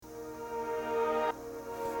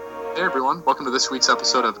Hey everyone, welcome to this week's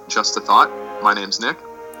episode of Just a Thought. My name's Nick.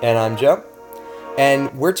 And I'm Joe. And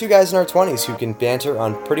we're two guys in our 20s who can banter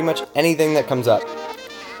on pretty much anything that comes up.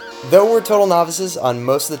 Though we're total novices on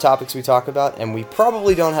most of the topics we talk about, and we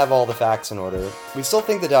probably don't have all the facts in order, we still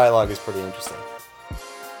think the dialogue is pretty interesting.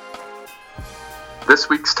 This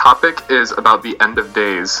week's topic is about the end of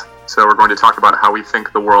days. So we're going to talk about how we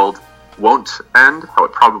think the world won't end, how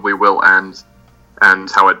it probably will end, and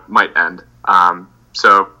how it might end.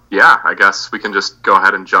 I guess we can just go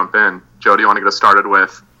ahead and jump in. Joe, do you want to get us started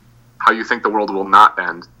with how you think the world will not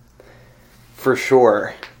end? For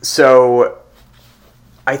sure. So,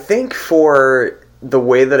 I think for the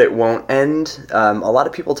way that it won't end, a lot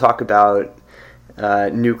of people talk about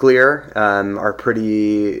nuclear, are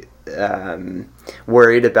pretty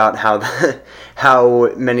worried about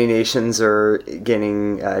how many nations are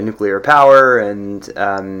gaining nuclear power, and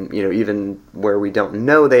even where we don't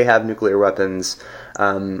know they have nuclear weapons.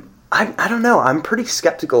 I don't know. I'm pretty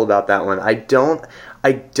skeptical about that one. I don't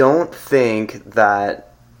think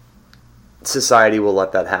that society will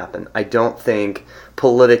let that happen. I don't think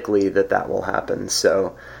politically that will happen.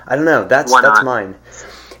 So I don't know. That's mine.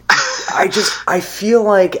 I feel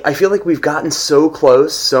like we've gotten so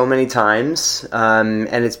close so many times, and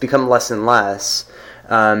it's become less and less.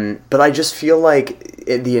 But I just feel like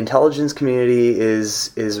the intelligence community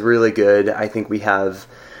is really good. I think we have.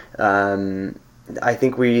 I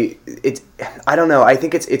don't know. I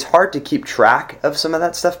think it's hard to keep track of some of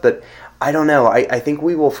that stuff, but I don't know. I think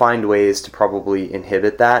we will find ways to probably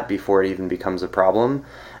inhibit that before it even becomes a problem,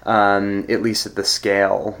 at least at the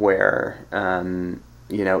scale where,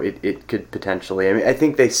 it could potentially. I mean, I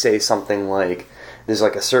think they say something like there's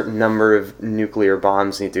like a certain number of nuclear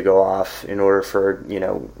bombs need to go off in order for,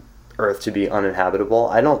 Earth to be uninhabitable.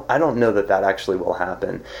 I don't know that actually will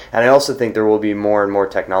happen. And I also think there will be more and more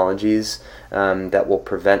technologies that will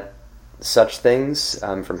prevent such things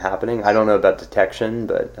from happening. I don't know about detection,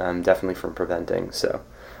 but definitely from preventing. So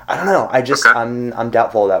I don't know. I'm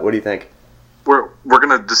doubtful of that. What do you think? We're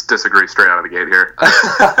gonna just disagree straight out of the gate here.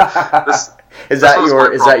 Is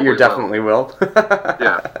that your definitely will?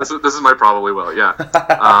 Yeah, this is my probably will. Yeah.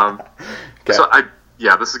 Okay. So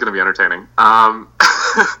this is gonna be entertaining.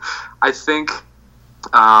 I think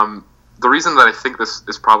the reason that I think this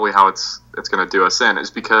is probably how it's going to do us in is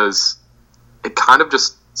because it kind of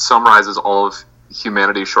just summarizes all of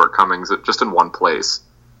humanity's shortcomings just in one place.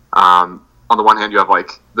 On the one hand, you have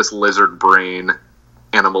like this lizard brain,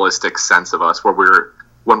 animalistic sense of us, where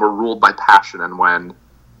when we're ruled by passion and when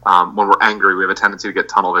we're angry, we have a tendency to get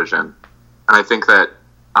tunnel vision. And I think that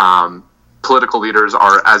political leaders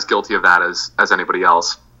are as guilty of that as anybody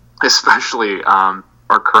else, especially our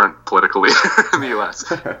current political leader in the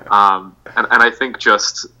U.S. And I think I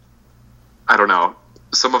don't know,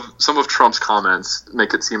 some of Trump's comments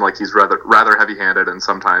make it seem like he's rather heavy-handed and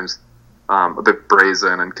sometimes a bit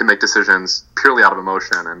brazen and can make decisions purely out of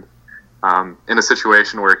emotion. And in a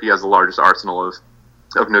situation where he has the largest arsenal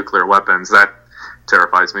of nuclear weapons, that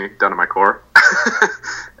terrifies me down to my core.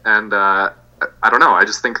 And I don't know, I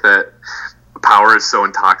just think that power is so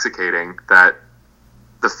intoxicating that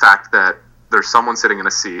the fact that there's someone sitting in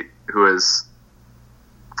a seat who is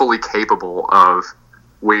fully capable of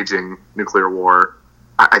waging nuclear war,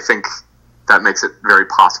 I think that makes it very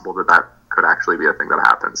possible that could actually be a thing that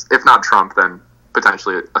happens. If not Trump, then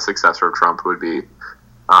potentially a successor of Trump who would be,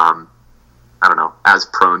 as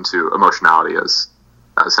prone to emotionality as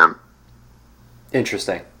him.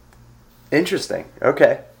 Interesting.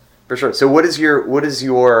 Okay, for sure. So what is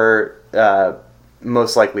your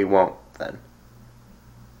most likely won't then?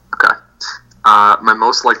 Okay. My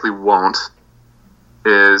most likely won't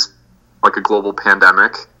is like a global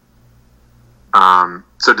pandemic.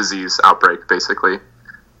 So disease outbreak, basically.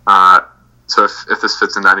 So if this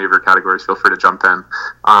fits into any of your categories, feel free to jump in.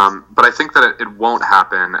 But I think that it won't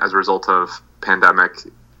happen as a result of pandemic,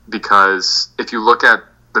 because if you look at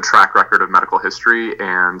the track record of medical history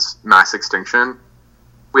and mass extinction,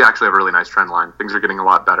 we actually have a really nice trend line. Things are getting a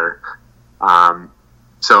lot better.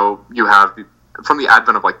 So you have, from the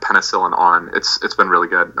advent of like penicillin on, it's been really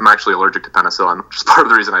good. I'm actually allergic to penicillin, which is part of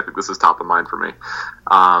the reason I think this is top of mind for me.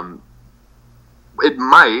 It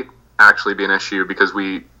might actually be an issue because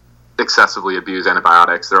we excessively abuse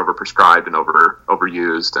antibiotics. They're overprescribed and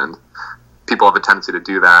overused, and people have a tendency to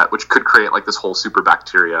do that, which could create like this whole super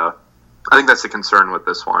bacteria. I think that's the concern with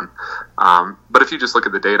this one. But if you just look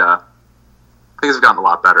at the data, things have gotten a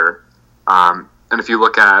lot better. And if you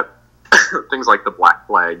look at things like the Black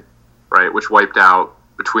Plague, right, which wiped out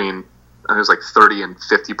between, I think it was like 30 and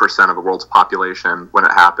 50% of the world's population when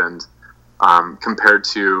it happened, compared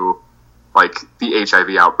to like the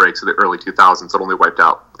HIV outbreaks of the early 2000s that only wiped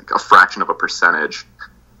out like a fraction of a percentage.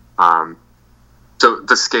 So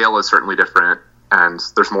the scale is certainly different, and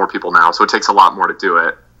there's more people now, so it takes a lot more to do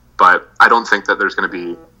it. But I don't think that there's going to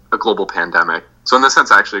be a global pandemic. So in this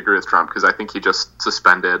sense, I actually agree with Trump, because I think he just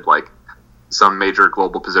suspended like some major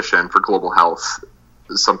global position for global health,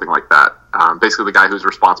 something like that. Basically, the guy who's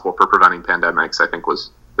responsible for preventing pandemics, I think,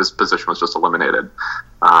 his position was just eliminated.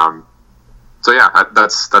 So yeah,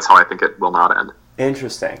 that's how I think it will not end.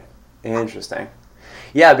 Interesting.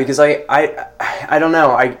 Yeah, because I don't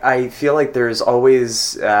know. I feel like there's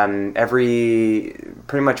always pretty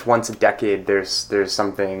much once a decade there's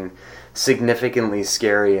something significantly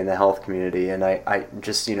scary in the health community, and I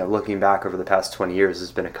just, looking back over the past 20 years,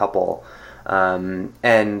 there's been a couple, and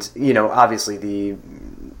obviously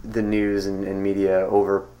the news and media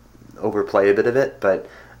overplay a bit of it, but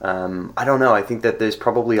I don't know. I think that there's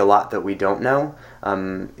probably a lot that we don't know,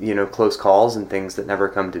 close calls and things that never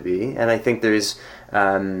come to be. And I think there's,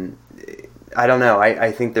 I don't know.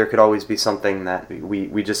 I think there could always be something that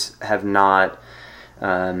we just have not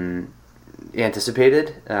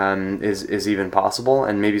anticipated is even possible,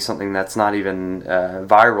 and maybe something that's not even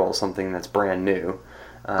viral, something that's brand new.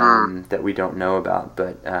 That we don't know about,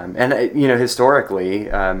 but historically,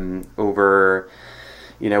 over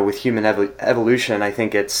with human evolution, I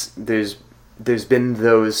think there's been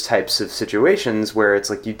those types of situations where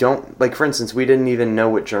it's like you don't, like, for instance, we didn't even know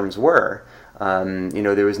what germs were.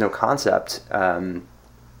 There was no concept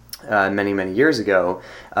many years ago,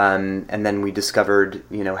 and then we discovered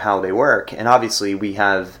how they work, and obviously we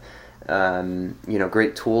have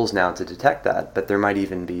great tools now to detect that, but there might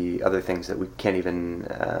even be other things that we can't even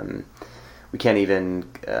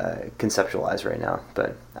conceptualize right now.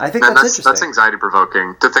 But I think that's interesting. That's anxiety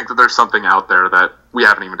provoking to think that there's something out there that we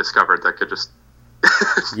haven't even discovered that could just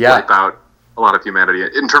wipe out a lot of humanity.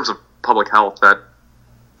 In terms of public health, that,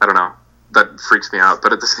 I don't know, that freaks me out.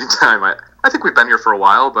 But at the same time, I think we've been here for a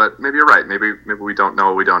while, but maybe you're right. Maybe we don't know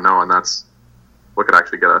what we don't know, and that's what could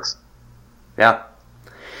actually get us. Yeah.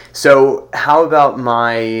 So how about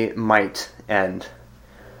my might end?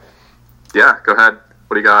 Yeah, go ahead.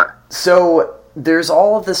 What do you got? So there's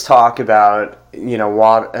all of this talk about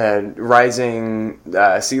rising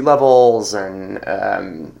sea levels, and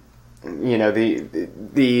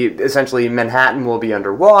the essentially Manhattan will be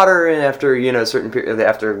underwater, and after a certain period,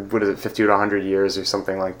 after 50 to 100 years or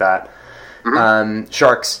something like that. Mm-hmm.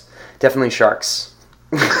 Sharks, definitely sharks.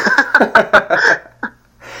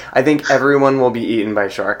 I think everyone will be eaten by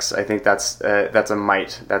sharks. I think that's a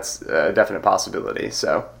might. That's a definite possibility.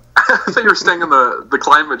 So. I thought you were staying in the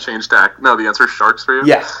climate change tack. No, the answer is sharks for you?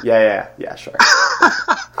 Yeah, sharks.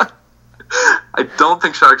 I don't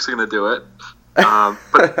think sharks are going to do it.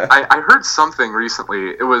 But I heard something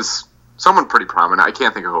recently. It was someone pretty prominent. I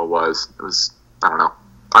can't think of who it was. It was, I don't know.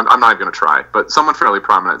 I'm not even going to try. But someone fairly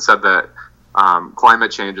prominent said that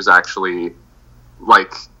climate change is actually,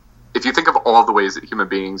 like, if you think of all the ways that human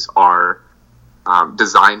beings are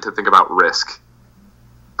designed to think about risk,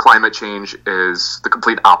 climate change is the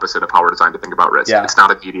complete opposite of how we're designed to think about risk. Yeah. It's not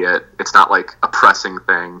immediate. It's not like a pressing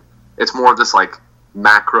thing. It's more of this like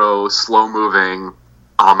macro, slow-moving,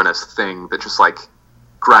 ominous thing that just like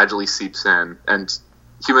gradually seeps in. And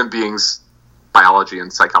human beings' biology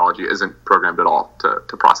and psychology isn't programmed at all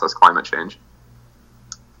to process climate change.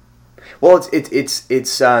 Well, it's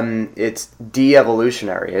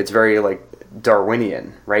de-evolutionary. It's very like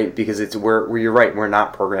Darwinian, right? Because you're right, we're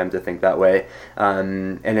not programmed to think that way,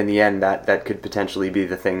 and in the end, that could potentially be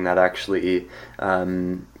the thing that actually,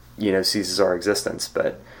 ceases our existence.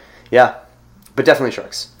 But yeah, but definitely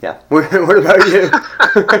sharks. Yeah. What about you?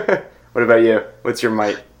 What about you? What's your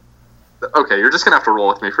might? Okay, you're just gonna have to roll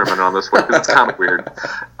with me for a minute on this one because it's kind of weird.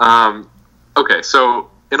 Okay,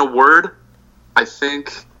 so in a word, I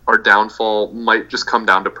think our downfall might just come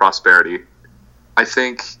down to prosperity. I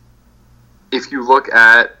think if you look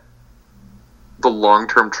at the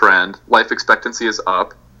long-term trend, life expectancy is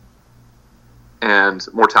up and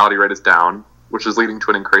mortality rate is down, which is leading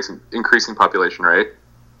to an increasing population rate.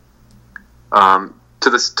 To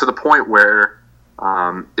the point where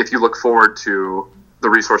if you look forward to the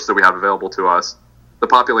resources that we have available to us, the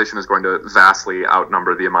population is going to vastly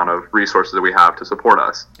outnumber the amount of resources that we have to support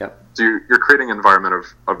us. Yep. So you're creating an environment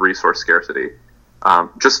of resource scarcity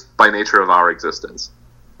just by nature of our existence.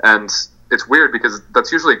 And it's weird because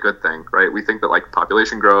that's usually a good thing, right? We think that like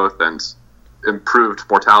population growth and improved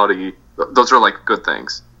mortality, those are like good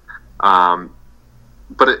things.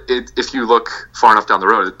 But if you look far enough down the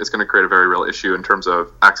road, it's going to create a very real issue in terms of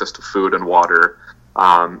access to food and water.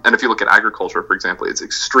 And if you look at agriculture, for example, it's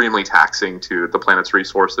extremely taxing to the planet's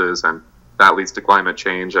resources, and that leads to climate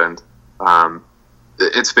change. And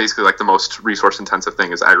it's basically like the most resource intensive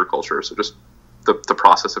thing is agriculture. So just the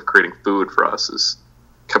process of creating food for us is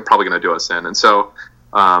probably going to do us in. And so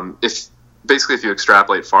if you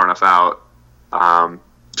extrapolate far enough out,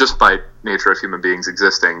 just by nature of human beings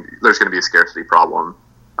existing, there's going to be a scarcity problem,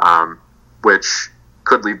 which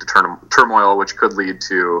could lead to turmoil, which could lead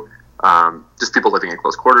to just people living in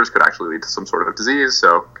close quarters, could actually lead to some sort of disease.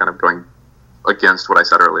 So kind of going against what I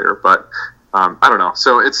said earlier, but I don't know.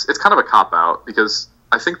 So it's kind of a cop-out because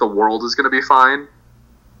I think the world is going to be fine,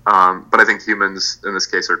 but I think humans in this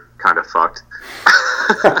case are kind of fucked.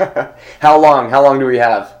 How long do we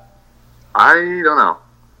have? I don't know.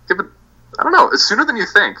 I don't know. It's sooner than you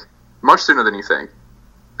think. Much sooner than you think.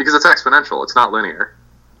 Because it's exponential. It's not linear.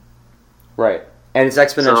 Right. And it's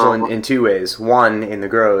exponential in two ways. One, in the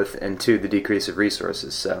growth, and two, the decrease of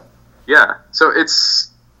resources. So yeah. So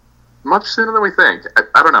it's much sooner than we think.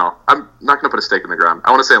 I don't know. I'm not going to put a stake in the ground.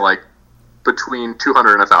 I want to say like between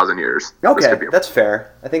 200 and 1,000 years. Okay, that's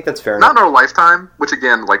fair. I think that's fair enough. Not in our lifetime, which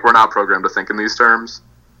again, like we're not programmed to think in these terms,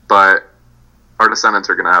 but our descendants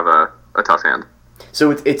are going to have a tough hand.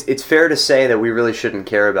 So it's fair to say that we really shouldn't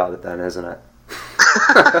care about it then, isn't it?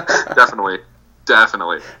 Definitely.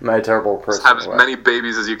 My terrible person. Have as many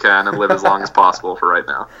babies as you can and live as long as possible for right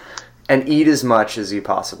now. And eat as much as you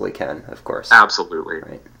possibly can, of course. Absolutely.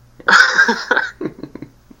 Right. Yeah.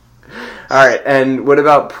 All right, and what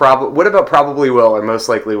about probably will or most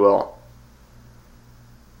likely will?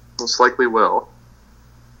 Most likely will.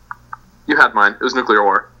 You had mine. It was nuclear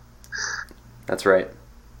war. That's right.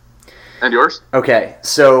 And yours? Okay,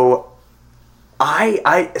 so I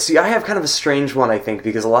have kind of a strange one, I think,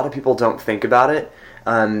 because a lot of people don't think about it.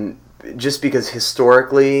 Just because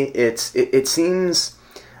historically it seems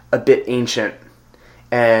a bit ancient.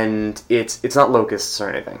 And it's not locusts or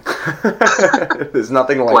anything. There's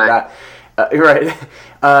nothing like that. Right.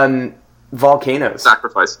 Volcanoes.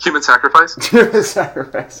 Sacrifice. Human sacrifice? Human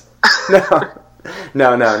sacrifice.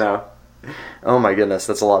 No. Oh my goodness,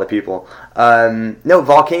 that's a lot of people. No,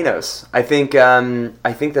 volcanoes. I think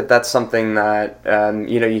that's something that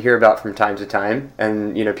you hear about from time to time,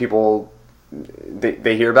 and people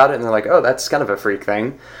they hear about it and they're like, oh, that's kind of a freak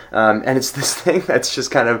thing, and it's this thing that's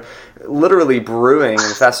just kind of literally brewing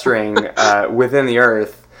and festering within the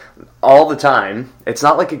earth all the time. It's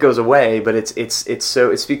not like it goes away, but it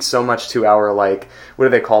speaks so much to our, like, what do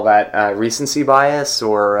they call that, recency bias,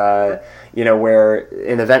 or where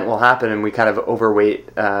an event will happen and we kind of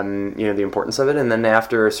overweight the importance of it, and then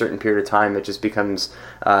after a certain period of time it just becomes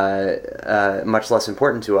much less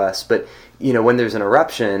important to us. But when there's an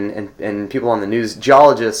eruption and people on the news,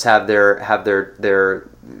 geologists they're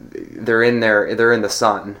in the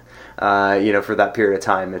sun for that period of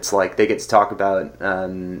time. It's like they get to talk about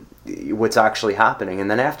what's actually happening, and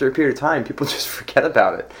then after a period of time people just forget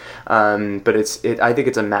about it. But I think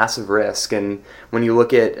it's a massive risk, and when you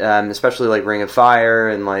look at especially like Ring of Fire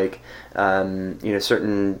and like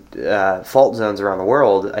certain fault zones around the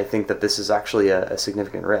world, I think that this is actually a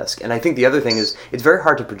significant risk. And I think the other thing is it's very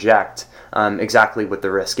hard to project exactly what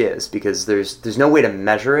the risk is, because there's no way to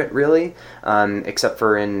measure it really, except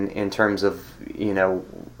for in terms of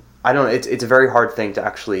I don't know. It's a very hard thing to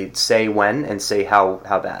actually say when and say how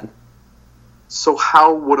bad. So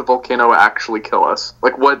how would a volcano actually kill us?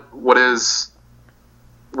 Like what is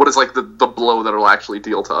like the blow that it'll actually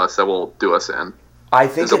deal to us, that will do us in? I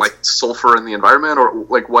think is it like sulfur in the environment, or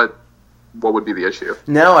like what would be the issue?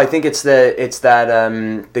 No, I think it's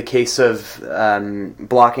the case of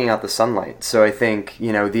blocking out the sunlight. So I think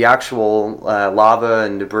the actual lava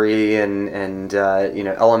and debris and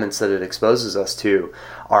elements that it exposes us to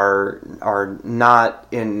are not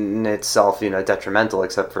in itself detrimental,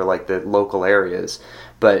 except for like the local areas.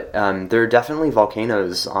 But there are definitely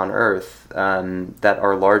volcanoes on Earth that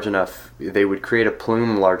are large enough. They would create a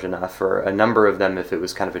plume large enough, or a number of them if it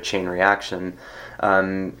was kind of a chain reaction,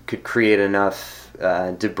 could create enough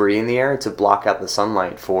debris in the air to block out the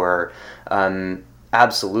sunlight for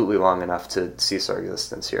absolutely long enough to cease our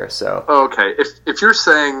existence here. So okay, if you're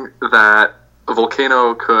saying that a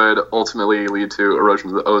volcano could ultimately lead to erosion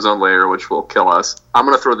of the ozone layer, which will kill us, I'm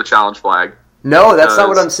going to throw the challenge flag. No, that's not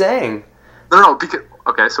what I'm saying. No, because...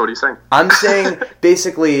 Okay, so what are you saying? I'm saying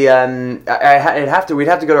basically, we'd have to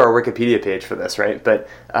go to our Wikipedia page for this, right? But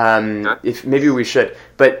if maybe we should.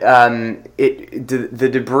 But the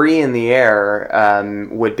debris in the air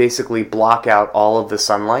would basically block out all of the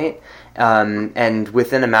sunlight, and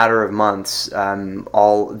within a matter of months,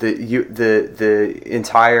 all the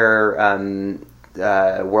entire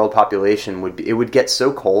world population would get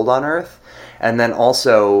so cold on Earth. and then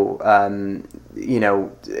also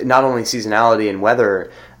not only seasonality and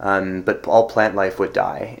weather, but all plant life would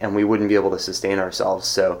die, and we wouldn't be able to sustain ourselves.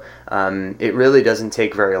 So it really doesn't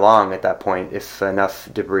take very long at that point if enough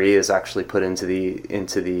debris is actually put into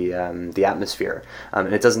the atmosphere,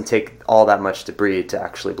 and it doesn't take all that much debris to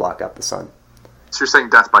actually block out the sun. So you're saying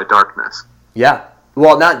death by darkness? Yeah.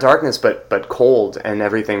 Well, not darkness, but cold, and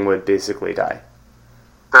everything would basically die.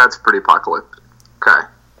 That's pretty apocalyptic. Okay.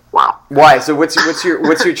 Wow. Why? So what's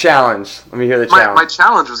your challenge? Let me hear the challenge. My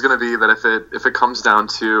challenge was going to be that if it comes down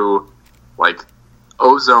to like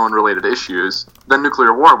ozone related issues, then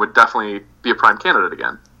nuclear war would definitely be a prime candidate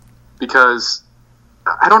again. Because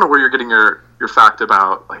I don't know where you're getting your fact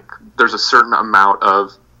about like there's a certain amount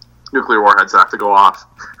of nuclear warheads that have to go off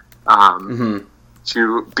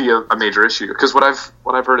to be a major issue. Because what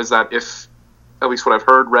I've heard is that if at least what I've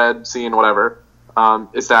heard, read, seen, whatever,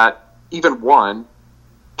 is that even one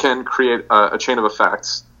can create a chain of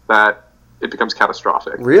effects that it becomes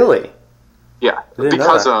catastrophic. Really? Yeah,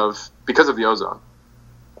 because of the ozone.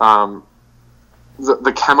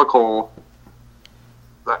 The chemical.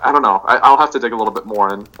 I don't know. I'll have to dig a little bit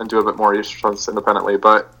more and do a bit more research on this independently.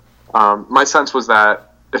 But my sense was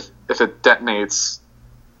that if it detonates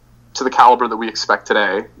to the caliber that we expect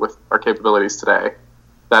today with our capabilities today,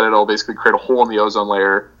 that it'll basically create a hole in the ozone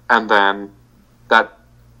layer, and then that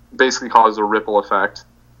basically causes a ripple effect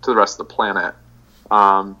to the rest of the planet,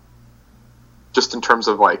 just in terms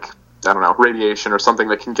of like, I don't know, radiation or something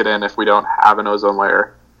that can get in if we don't have an ozone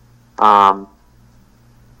layer.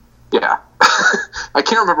 Yeah. I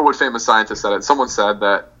can't remember what famous scientist said it. Someone said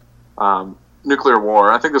that nuclear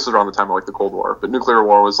war, I think this was around the time of like the Cold War, but nuclear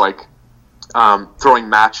war was like throwing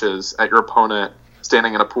matches at your opponent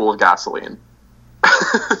standing in a pool of gasoline.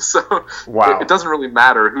 So wow. It doesn't really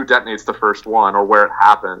matter who detonates the first one or where it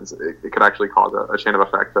happens. It could actually cause a chain of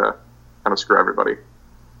effect to kind of screw everybody.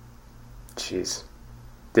 Jeez.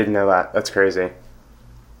 Didn't know that. That's crazy.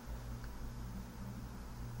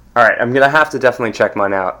 All right, I'm going to have to definitely check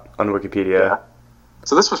mine out on Wikipedia. Yeah.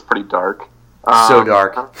 So this was pretty dark. So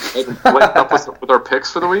dark. Up with our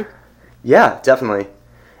picks for the week? Yeah, definitely.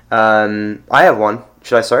 I have one.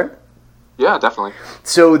 Should I start? Yeah, definitely.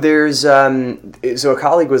 So there's a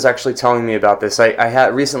colleague was actually telling me about this. I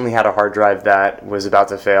had recently had a hard drive that was about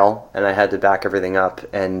to fail, and I had to back everything up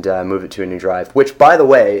and move it to a new drive. Which, by the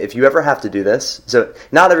way, if you ever have to do this, so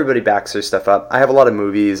not everybody backs their stuff up. I have a lot of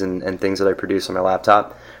movies and things that I produce on my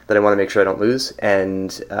laptop that I want to make sure I don't lose,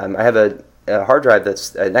 and I have a hard drive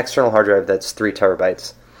that's an external hard drive that's 3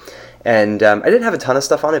 terabytes. And I didn't have a ton of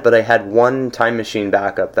stuff on it, but I had one Time Machine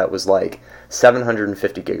backup that was like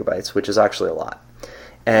 750 gigabytes, which is actually a lot.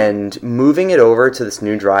 And moving it over to this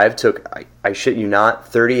new drive took, I shit you not,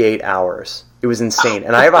 38 hours. It was insane.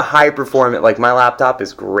 And I have a high performance, like my laptop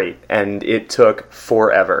is great, and it took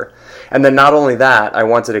forever. And then not only that, I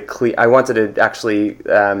wanted to actually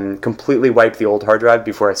completely wipe the old hard drive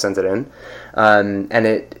before I sent it in. And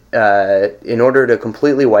it, in order to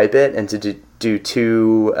completely wipe it and to do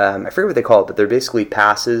 2, I forget what they call it, but they're basically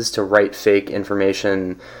passes to write fake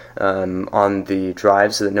information on the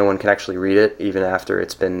drive so that no one can actually read it even after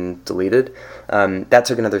it's been deleted. That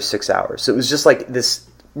took another 6 hours. So it was just like this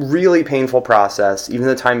really painful process. Even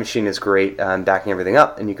though Time Machine is great, backing everything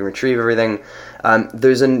up and you can retrieve everything.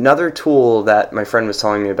 There's another tool that my friend was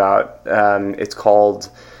telling me about. It's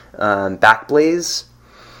called Backblaze.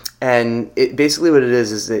 And it basically what it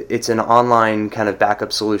is it's an online kind of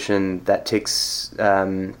backup solution that takes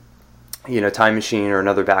Time Machine or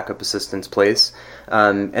another backup assistant's place,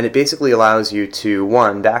 and it basically allows you to,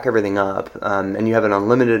 one, back everything up, and you have an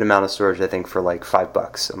unlimited amount of storage, I think, for like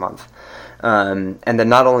 $5 a month. And then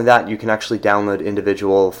not only that, you can actually download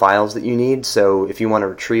individual files that you need. So if you want to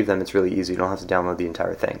retrieve them, it's really easy. You don't have to download the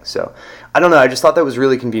entire thing. So I don't know. I just thought that was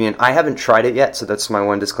really convenient. I haven't tried it yet, so that's my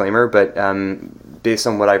one disclaimer. But based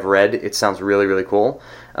on what I've read, it sounds really, really cool.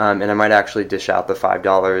 And I might actually dish out the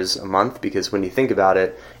 $5 a month, because when you think about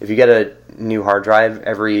it, if you get a new hard drive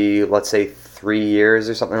every, let's say, 3 years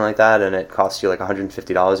or something like that, and it costs you like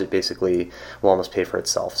 $150, it basically will almost pay for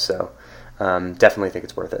itself. So definitely think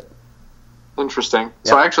it's worth it. Interesting. Yep.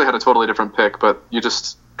 So I actually had a totally different pick, but you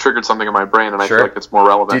just triggered something in my brain, and I Sure. feel like it's more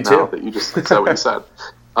relevant now too. that you just said what you said.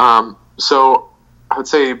 So I would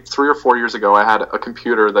say 3 or 4 years ago, I had a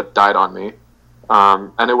computer that died on me,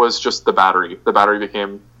 and it was just the battery. The battery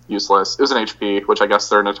became useless. It was an HP, which I guess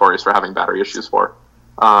they're notorious for having battery issues for.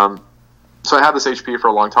 So I had this HP for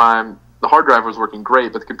a long time. The hard drive was working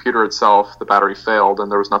great, but the computer itself, the battery failed,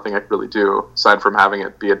 and there was nothing I could really do, aside from having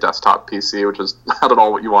it be a desktop PC, which is not at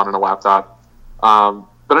all what you want in a laptop.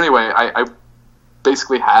 But anyway, I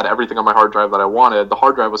basically had everything on my hard drive that I wanted. The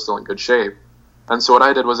hard drive was still in good shape, And so what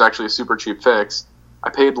I did was actually a super cheap fix. I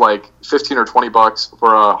paid like $15 or $20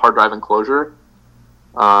 for a hard drive enclosure.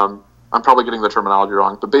 I'm probably getting the terminology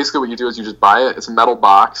wrong, but basically what you do is you just buy it. It's a metal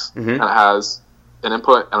box, and it has an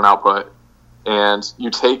input and an output. And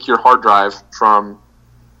you take your hard drive from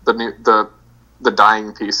the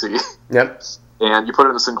dying PC, yep, and you put it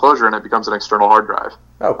in this enclosure, and it becomes an external hard drive.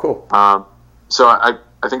 Oh, cool. So I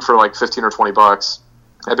think for like $15 or $20,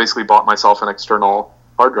 I basically bought myself an external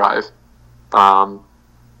hard drive,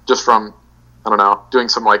 just from, I don't know, doing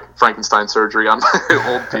some like Frankenstein surgery on my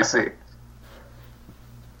old PC.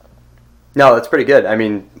 No, that's pretty good. I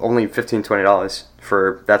mean, only $15, $20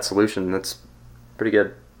 for that solution. That's pretty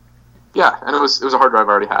good. Yeah, and it was a hard drive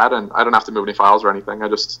I already had, and I didn't have to move any files or anything. I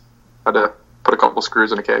just had to put a couple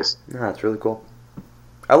screws in a case. Yeah, that's really cool.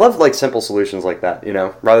 I love like simple solutions like that, you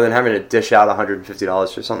know, rather than having to dish out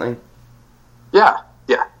 $150 for something. Yeah.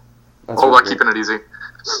 That's All really about keeping it easy.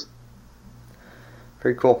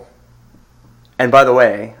 Very cool. And by the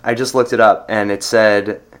way, I just looked it up, and it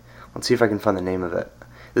said, let's see if I can find the name of it.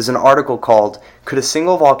 There's an article called "Could a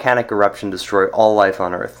Single Volcanic Eruption Destroy All Life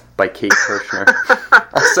on Earth?" by Kate Kirshner.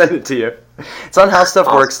 I'll send it to you. It's on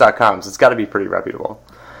howstuffworks.com, so it's got to be pretty reputable.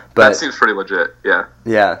 But that seems pretty legit, yeah.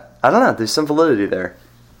 Yeah, I don't know. There's some validity there.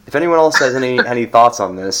 If anyone else has any thoughts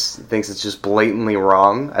on this, thinks it's just blatantly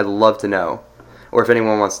wrong, I'd love to know. Or if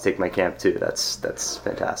anyone wants to take my camp too, that's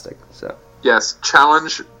fantastic. So yes,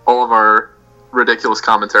 challenge all of our ridiculous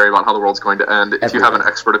commentary about how the world's going to end. If you have an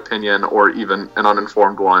expert opinion or even an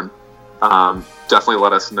uninformed one, definitely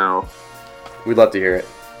let us know. We'd love to hear it.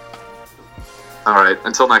 All right,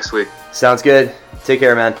 until next week. Sounds good. Take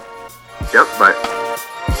care, man. Yep, bye.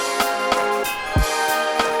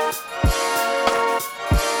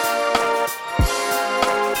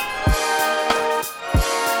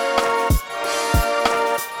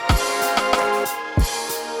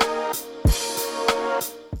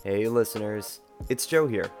 Hey listeners, it's Joe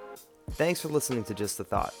here. Thanks for listening to Just a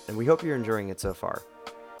Thought, and we hope you're enjoying it so far.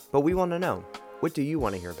 But we want to know, what do you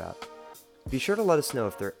want to hear about? Be sure to let us know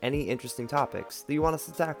if there are any interesting topics that you want us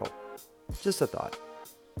to tackle. Just a thought.